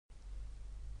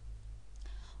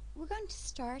we're going to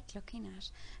start looking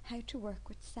at how to work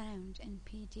with sound in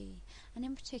PD, and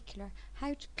in particular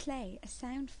how to play a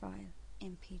sound file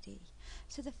in PD.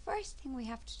 So the first thing we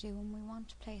have to do when we want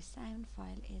to play a sound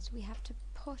file is we have to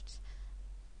put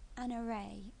an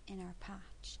array in our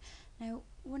patch. Now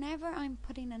whenever I'm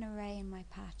putting an array in my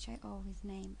patch, I always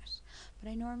name it, but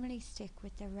I normally stick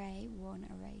with array 1,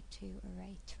 array 2,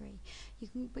 array 3.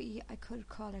 I could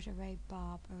call it array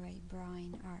Bob, array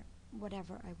Brian, or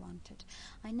whatever I wanted.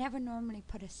 I never normally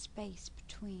put a space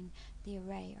between the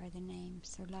array or the name,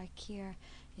 so like here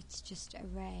it's just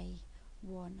array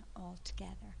 1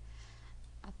 altogether.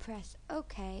 I'll press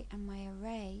OK and my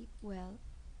array will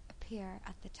appear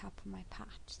at the top of my patch.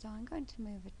 So I'm going to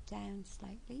move it down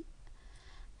slightly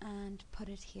and put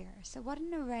it here. So what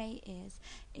an array is,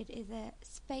 it is a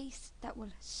space that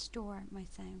will store my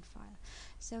sound file.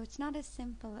 So it's not as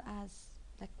simple as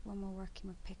like when we're working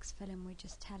with Pixfilm, we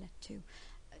just tell it to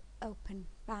open,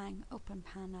 bang, open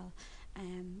panel,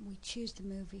 we choose the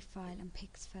movie file and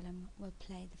Pixfilm will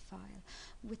play the file.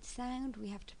 With sound we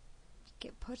have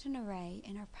to put an array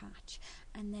in our patch,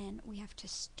 and then we have to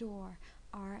store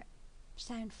our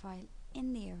sound file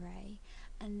in the array,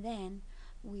 and then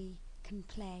we can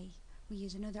play, we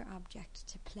use another object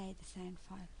to play the sound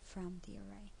file from the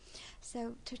array.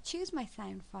 So to choose my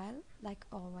sound file, like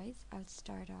always, I'll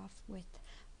start off with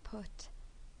put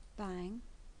bang,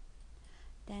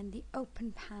 then the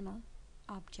open panel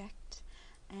object,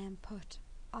 and put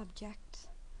object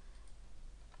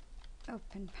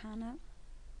open panel.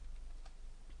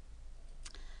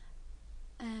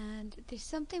 And there's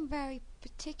something very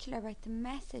particular about the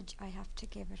message I have to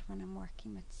give it when I'm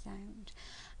working with sound.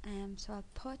 So I'll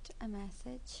put a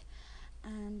message,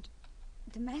 and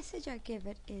the message I give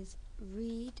it is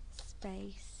read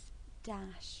space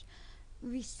dash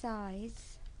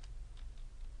resize,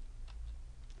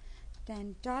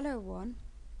 then $1,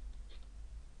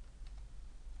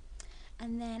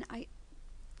 and then I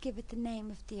give it the name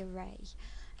of the array,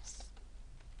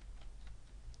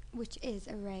 which is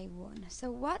array 1. So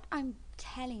what I'm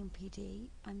telling PD,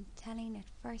 I'm telling it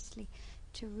firstly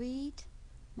to read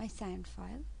my sound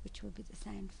file, which will be the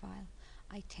sound file.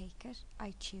 I take it,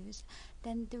 I choose.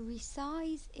 Then the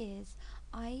resize is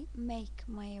I make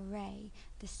my array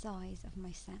the size of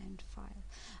my sound file.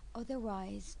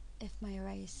 Otherwise, if my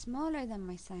array is smaller than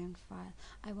my sound file,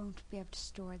 I won't be able to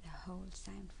store the whole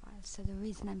sound file. So the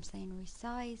reason I'm saying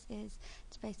resize is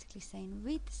it's basically saying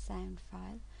read the sound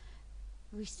file,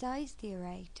 resize the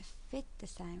array to fit the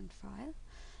sound file.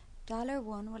 $1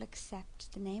 will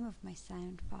accept the name of my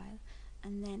sound file,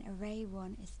 and then array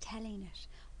 1 is telling it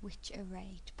which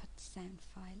array to put the sound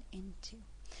file into.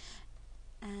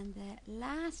 And the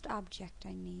last object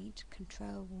I need,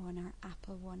 Control 1 or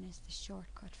Apple 1 is the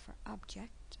shortcut for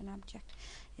object. An object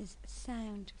is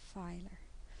sound filer.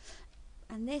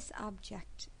 And this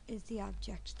object is the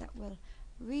object that will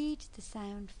read the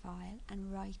sound file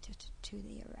and write it to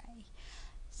the array.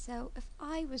 So if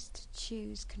I was to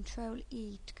choose Control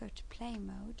E to go to play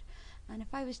mode, and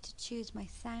if I was to choose my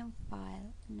sound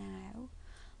file now,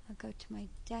 I'll go to my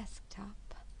desktop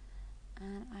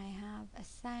and I have a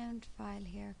sound file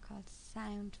here called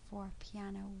Sound for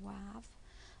Piano WAV.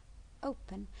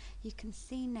 Open, you can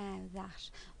see now that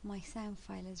my sound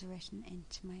file is written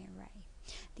into my array.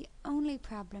 The only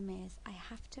problem is I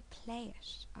have to play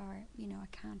it, or I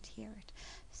can't hear it.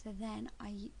 So then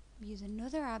I use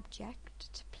another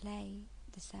object to play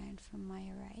the sound from my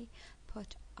array,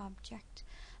 put object,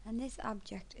 and this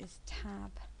object is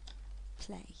tab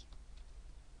play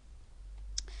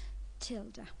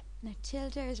tilde. Now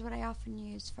tilde is what I often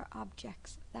use for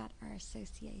objects that are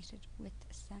associated with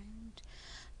sound.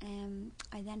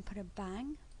 I then put a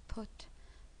bang, put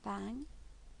bang,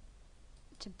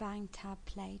 to bang tab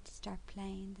play to start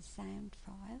playing the sound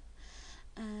file,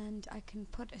 and I can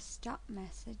put a stop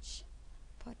message,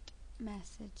 put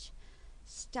message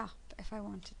stop if I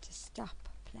wanted to stop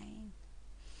playing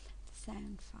the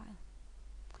sound file.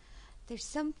 There's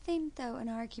something though, an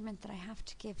argument that I have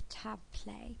to give tab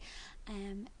play,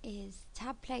 is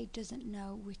tab play doesn't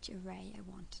know which array I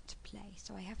want it to play,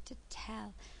 so I have to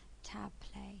tell tab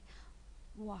play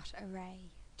what array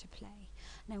to play.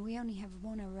 Now we only have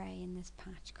one array in this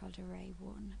patch called array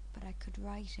 1, but I could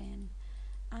write in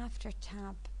after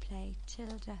tab play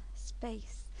tilde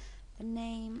space the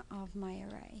name of my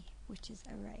array, which is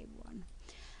array 1.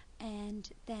 And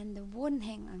then the one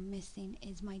thing I'm missing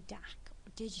is my DAC,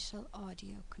 digital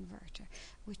audio converter,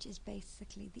 which is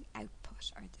basically the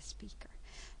output or the speaker.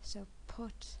 So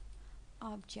put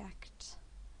object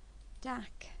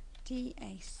DAC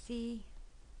DAC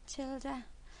tilde,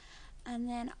 and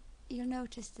then you'll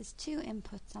notice there's two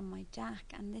inputs on my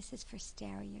DAC, and this is for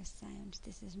stereo sound.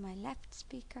 This is my left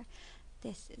speaker,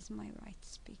 this is my right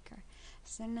speaker.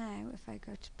 So now if I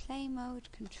go to play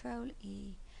mode, Control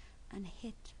E, and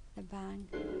hit the bang,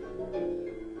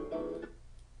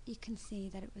 you can see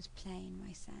that it was playing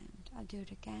my sound. I'll do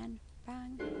it again,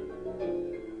 bang,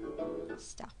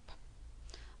 stop.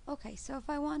 Okay, so if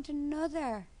I want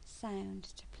another sound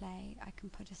to play, I can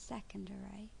put a second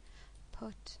array,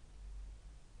 put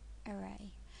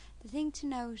array. The thing to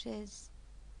note is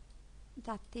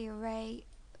that the array,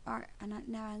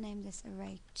 now I'll name this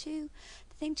array 2.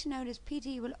 The thing to note is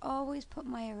PD will always put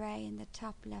my array in the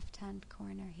top left hand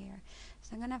corner here.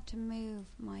 So I'm going to have to move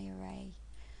my array.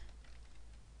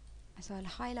 So I'll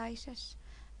highlight it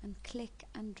and click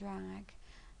and drag,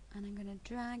 and I'm going to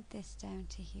drag this down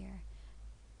to here.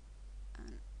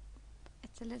 And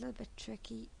it's a little bit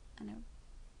tricky, and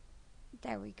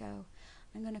there we go.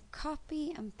 I'm going to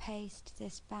copy and paste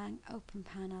this bang open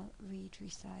panel read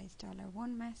resize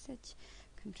 $1 message,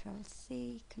 Control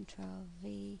C, Control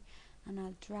V, and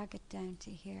I'll drag it down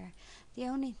to here. The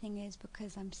only thing is,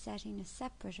 because I'm setting a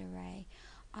separate array,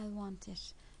 I want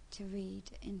it to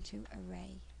read into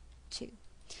array 2.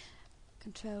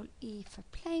 Control E for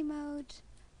play mode,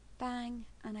 bang,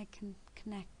 and I can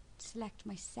select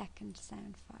my second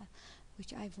sound file,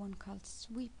 which I've one called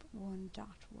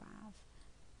sweep1.wav.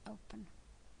 Open.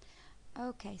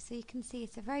 Okay, so you can see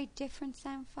it's a very different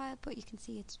sound file, but you can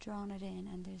see it's drawn it in,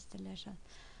 and there's the little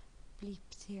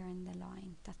bleeps here in the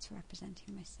line. That's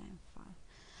representing my sound file.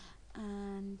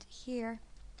 And here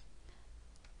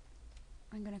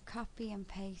I'm going to copy and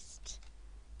paste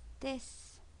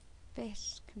this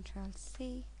bit, Control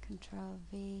C, Control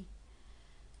V,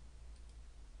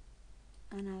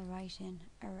 and I'll write in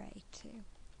array 2.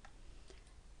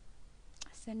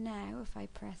 So now if I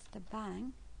press the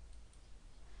bang,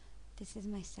 this is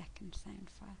my second sound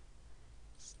file.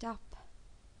 Stop,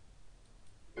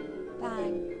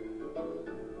 bang,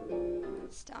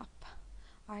 stop.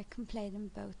 Or I can play them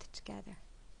both together.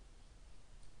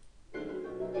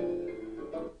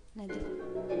 Now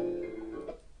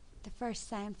the first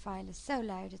sound file is so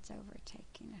loud it's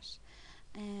overtaking it.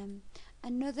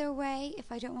 Another way,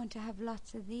 if I don't want to have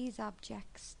lots of these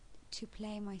objects to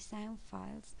play my sound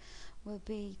files, will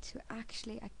be to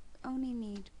actually, I only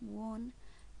need one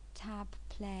tab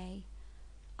play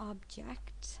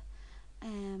object.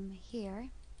 Here,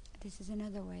 this is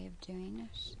another way of doing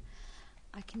it.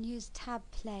 I can use tab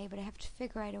play, but I have to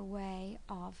figure out a way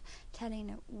of telling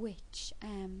it which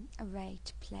array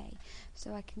to play.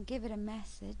 So I can give it a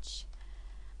message,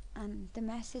 and the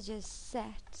message is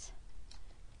set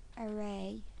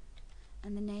array,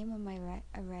 and the name of my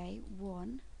array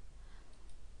 1,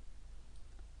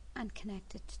 and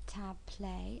connect it to tab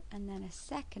play, and then a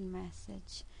second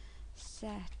message,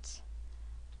 set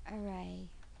array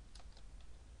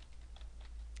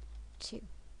 2.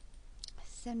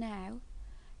 So now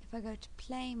if I go to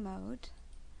play mode,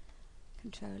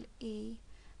 Control E,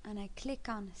 and I click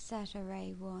on set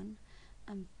array 1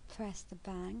 and press the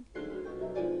bang,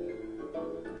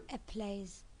 it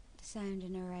plays the sound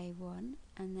in array 1,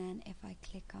 and then if I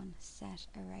click on set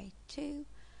array 2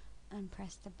 and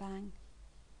press the bang,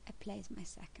 it plays my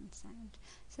second sound.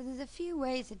 So there's a few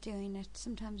ways of doing it.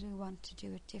 Sometimes we want to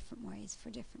do it different ways for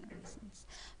different reasons,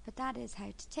 but that is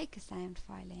how to take a sound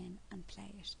file in and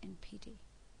play it in PD.